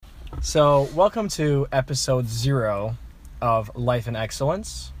So, welcome to episode 0 of Life in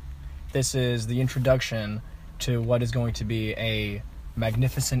Excellence. This is the introduction to what is going to be a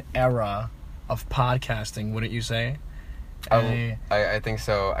magnificent era of podcasting, wouldn't you say? I think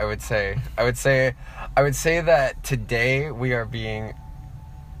so. I would say that today we are being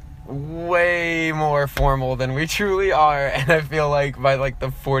way more formal than we truly are, and I feel like by the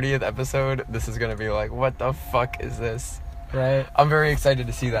 40th episode, this is gonna be like, what the fuck is this? Right. I'm very excited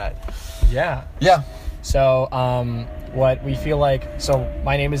to see that. Yeah. Yeah. So, what we feel like... So,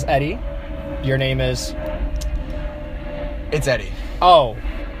 my name is Eddie. Your name is... It's Eddie. Oh,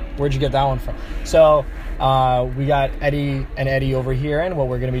 where'd you get that one from? So, we got Eddie and Eddie over here, and what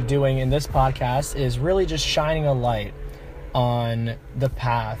we're going to be doing in this podcast is really just shining a light on the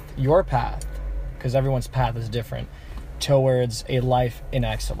path, your path, because everyone's path is different, towards a life in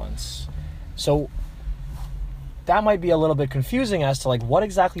excellence. So, that might be a little bit confusing as to what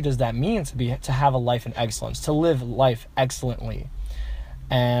exactly does that mean to have a life in excellence, to live life excellently.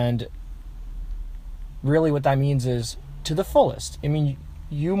 And really what that means is to the fullest. I mean,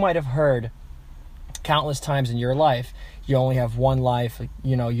 you might have heard countless times in your life, you only have one life,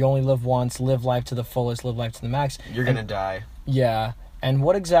 you only live once, live life to the fullest, live life to the max. You're going to die. Yeah. And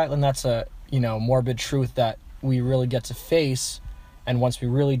what exactly, and that's a, morbid truth that we really get to face. And once we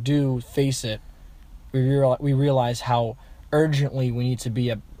really do face it, we realize how urgently we need to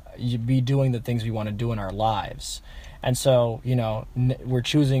be doing the things we want to do in our lives. And so, we're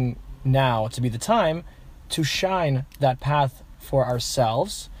choosing now to be the time to shine that path for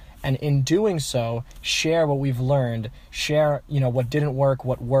ourselves, and in doing so, share what we've learned, share, what didn't work,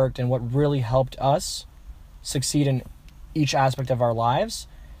 what worked, and what really helped us succeed in each aspect of our lives,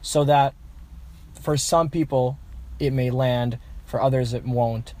 so that for some people it may land, for others it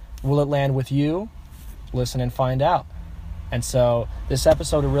won't. Will it land with you? Listen and find out. And so this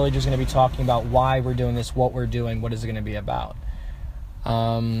episode, we're really just going to be talking about why we're doing this, what we're doing, what is it going to be about.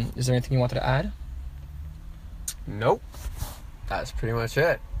 Is there anything you wanted to add? Nope. That's pretty much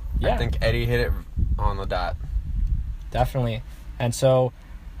it. Yeah. I think Eddie hit it on the dot. Definitely. And so,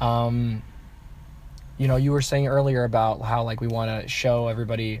 you were saying earlier about how we want to show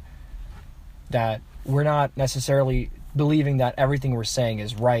everybody that we're not necessarily believing that everything we're saying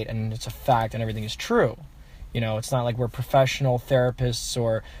is right and it's a fact and everything is true. It's not like we're professional therapists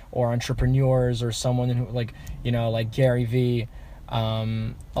or entrepreneurs or someone who like Gary Vee.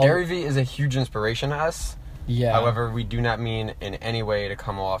 Gary Vee is a huge inspiration to us. Yeah. However, we do not mean in any way to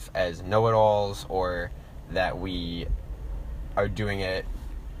come off as know-it-alls or that we are doing it,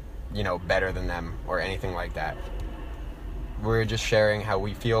 better than them or anything like that. We're just sharing how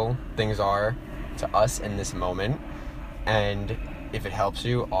we feel things are to us in this moment. And if it helps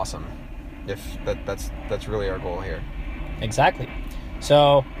you, awesome. If that's really our goal here. Exactly.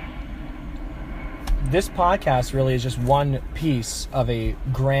 So this podcast really is just one piece of a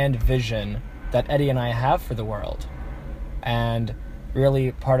grand vision that Eddie and I have for the world. And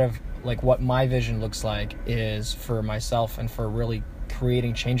really part of what my vision looks like is for myself and for really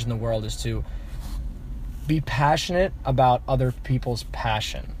creating change in the world is to be passionate about other people's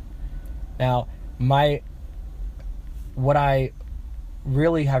passion. Now, what I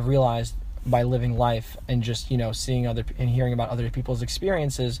really have realized by living life and just, seeing other and hearing about other people's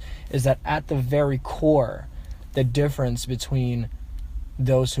experiences is that at the very core, the difference between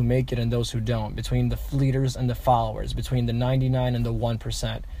those who make it and those who don't, between the leaders and the followers, between the 99 and the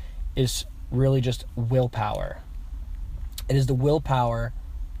 1%, is really just willpower. It is the willpower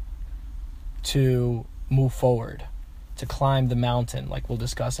to move forward, to climb the mountain, like we'll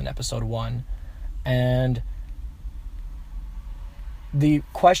discuss in episode 1. And the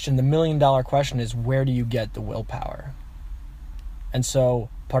million-dollar question is, where do you get the willpower? And so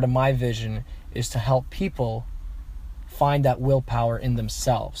part of my vision is to help people find that willpower in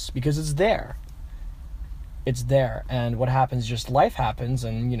themselves, because it's there. It's there. And what happens, just life happens,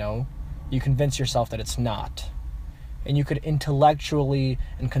 and, you convince yourself that it's not. And you could intellectually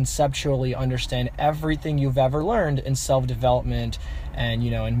and conceptually understand everything you've ever learned in self-development and,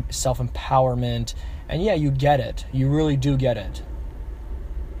 in self-empowerment. And yeah, you get it. You really do get it.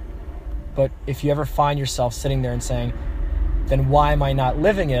 But if you ever find yourself sitting there and saying, then why am I not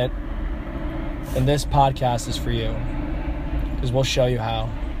living it? Then this podcast is for you. Because we'll show you how.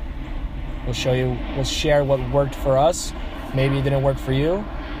 We'll share what worked for us. Maybe it didn't work for you.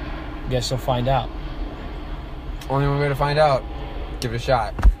 Guess you'll find out. Only one way to find out. Give it a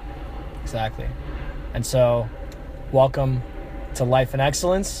shot. Exactly. And so, welcome to Life in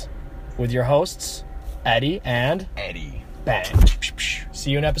Excellence with your hosts, Eddie and Eddie. Bang.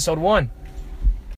 See you in episode 1.